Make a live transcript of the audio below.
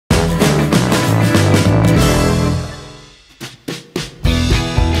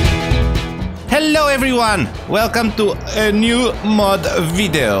Hello everyone! Welcome to a new mod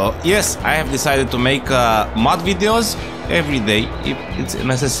video. Yes, I have decided to make mod videos every day if it's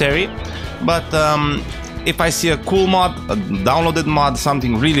necessary. But if I see a cool mod, a downloaded mod,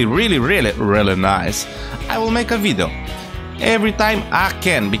 something really nice, I will make a video. Every time I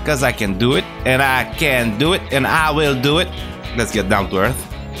can, because I can do it, and I can do it, and I will do it. Let's get down to earth.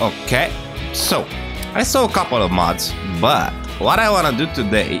 Okay, so I saw a couple of mods, but what I want to do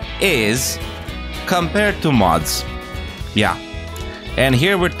today is compare two mods. Yeah, and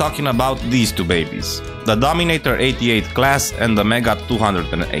here we're talking about these two babies, the Dominator 88 class and the Mega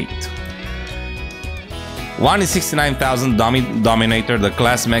 208. One is 69,000 Dominator, the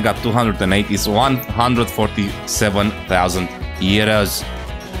class Mega 208 is 147,000 euros.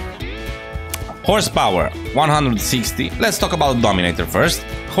 Horsepower 160. Let's talk about Dominator first.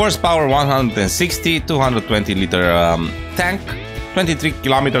 Horsepower 160, 220 liter tank, 23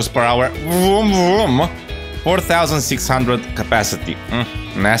 kilometers per hour, vroom, vroom, 4,600 capacity.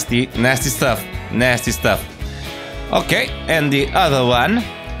 Nasty stuff, nasty stuff. Okay, and the other one,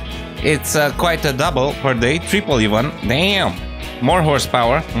 it's quite a double per day, triple even. Damn, more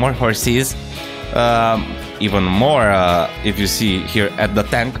horsepower, more horses, even more if you see here at the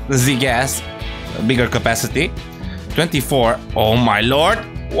tank, the gas, bigger capacity, 24. Oh my lord,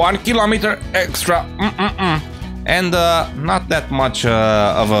 1 kilometer extra. And not that much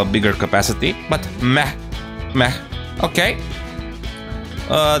of a bigger capacity, but meh. Okay.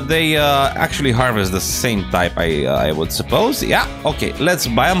 They actually harvest the same type, I would suppose. Yeah, okay, let's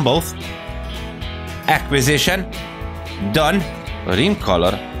buy them both. Acquisition. Done. Rim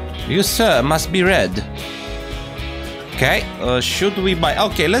color. You, sir, must be red. Okay, should we buy...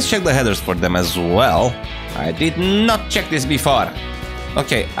 Okay, let's check the headers for them as well. I did not check this before.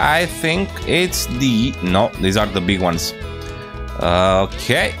 Okay, I think it's the... No, these are the big ones.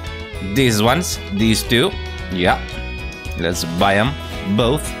 Okay, these ones, these two. Yeah, let's buy them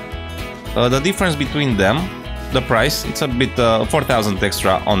both. The difference between them, the price, it's a bit 4,000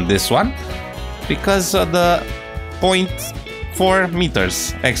 extra on this one because the 0.4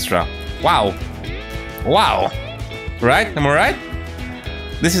 meters extra. Wow, right? Am I right?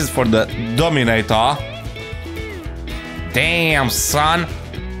 This is for the Dominator. Damn, son,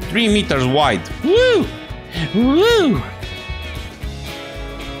 3 meters wide. Woo!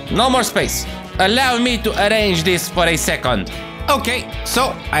 No more space. Allow me to arrange this for a second. Okay,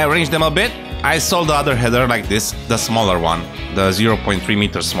 so I arranged them a bit. I sold the other header like this, the smaller one, the 0.3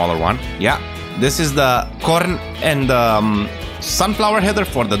 meters smaller one. Yeah, this is the corn and sunflower header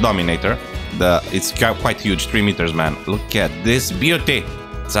for the Dominator. It's quite huge, 3 meters, man. Look at this beauty.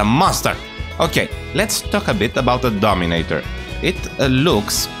 It's a monster. Okay, let's talk a bit about the Dominator. It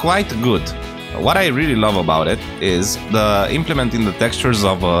looks quite good. What I really love about it is the implementing the textures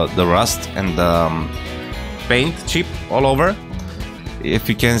of the rust and the paint chip all over. If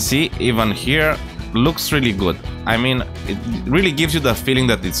you can see, even here, looks really good. I mean, it really gives you the feeling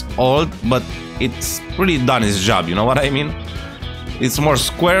that it's old, but it's really done its job, you know what I mean? It's more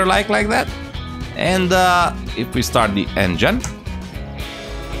square-like like that. And if we start the engine,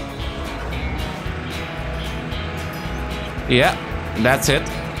 yeah, that's it.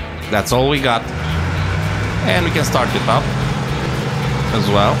 That's all we got. And we can start it up as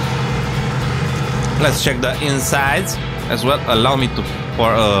well. Let's check the insides as well. Allow me to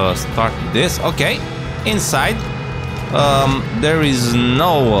start this. Okay, inside there is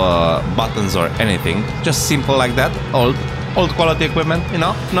no buttons or anything. Just simple like that. Old quality equipment, you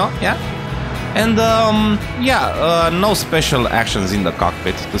know? No, yeah. And yeah, no special actions in the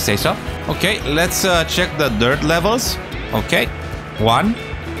cockpit, to say so. Okay, let's check the dirt levels. Okay, 1,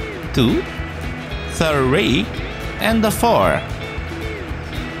 2, 3, and the 4.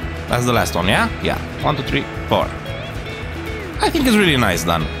 That's the last one, yeah? Yeah, 1, 2, 3, 4. I think it's really nice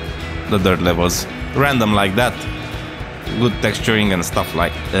done. The dirt levels, random like that. Good texturing and stuff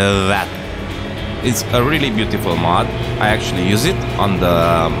like that. It's a really beautiful mod. I actually use it on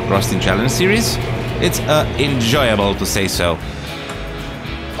the Rusting Challenge series. It's enjoyable, to say so.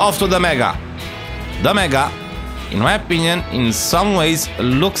 Off to the Mega. The Mega, in my opinion, in some ways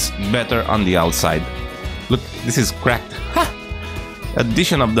looks better on the outside. Look, this is cracked. Ha!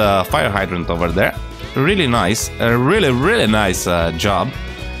 Addition of the fire hydrant over there. Really nice. A really nice job.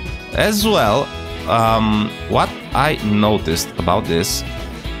 As well, what I noticed about this,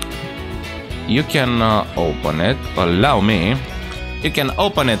 you can open it. Allow me. You can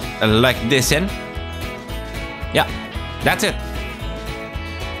open it like this in. Yeah, that's it.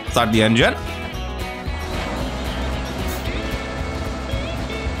 Start the engine.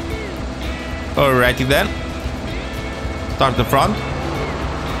 Alrighty then. Start the front.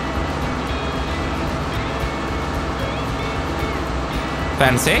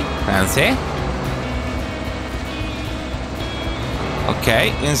 Fancy, fancy.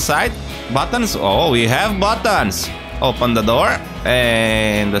 Okay, inside. Buttons. Oh, we have buttons. Open the door.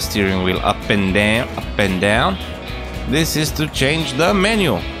 And the steering wheel up and down, up and down. This is to change the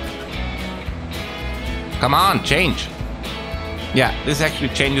menu. Come on, change. Yeah, this actually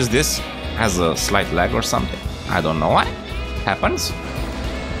changes this. Has a slight lag or something. I don't know why. Happens.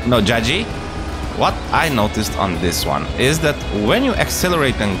 No judgy. What I noticed on this one is that when you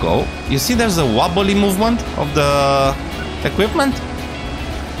accelerate and go, you see there's a wobbly movement of the equipment.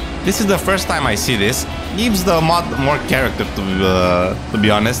 This is the first time I see this. Gives the mod more character, to be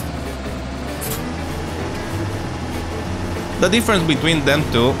honest. The difference between them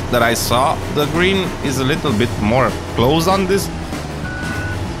two that I saw, the green is a little bit more close on this.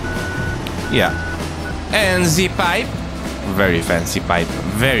 Yeah. And the pipe, very fancy pipe,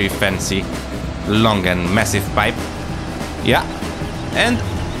 very fancy, long and massive pipe. Yeah. And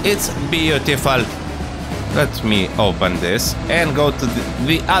it's beautiful. Let me open this and go to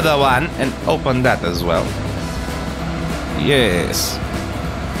the other one and open that as well. Yes.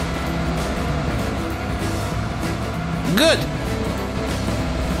 Good.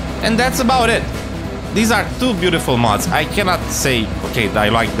 And that's about it. These are two beautiful mods. I cannot say, okay, I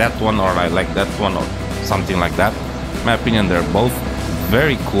like that one or I like that one or something like that. In my opinion, they're both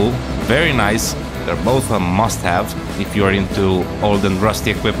very cool, very nice. They're both a must-have if you're into old and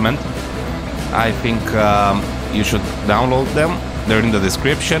rusty equipment. I think you should download them. They're in the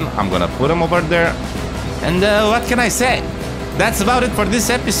description. I'm gonna put them over there. And what can I say? That's about it for this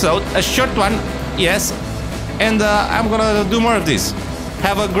episode. A short one, yes. And I'm gonna do more of this.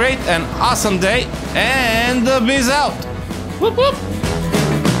 Have a great and awesome day. And Beez out. Whoop whoop.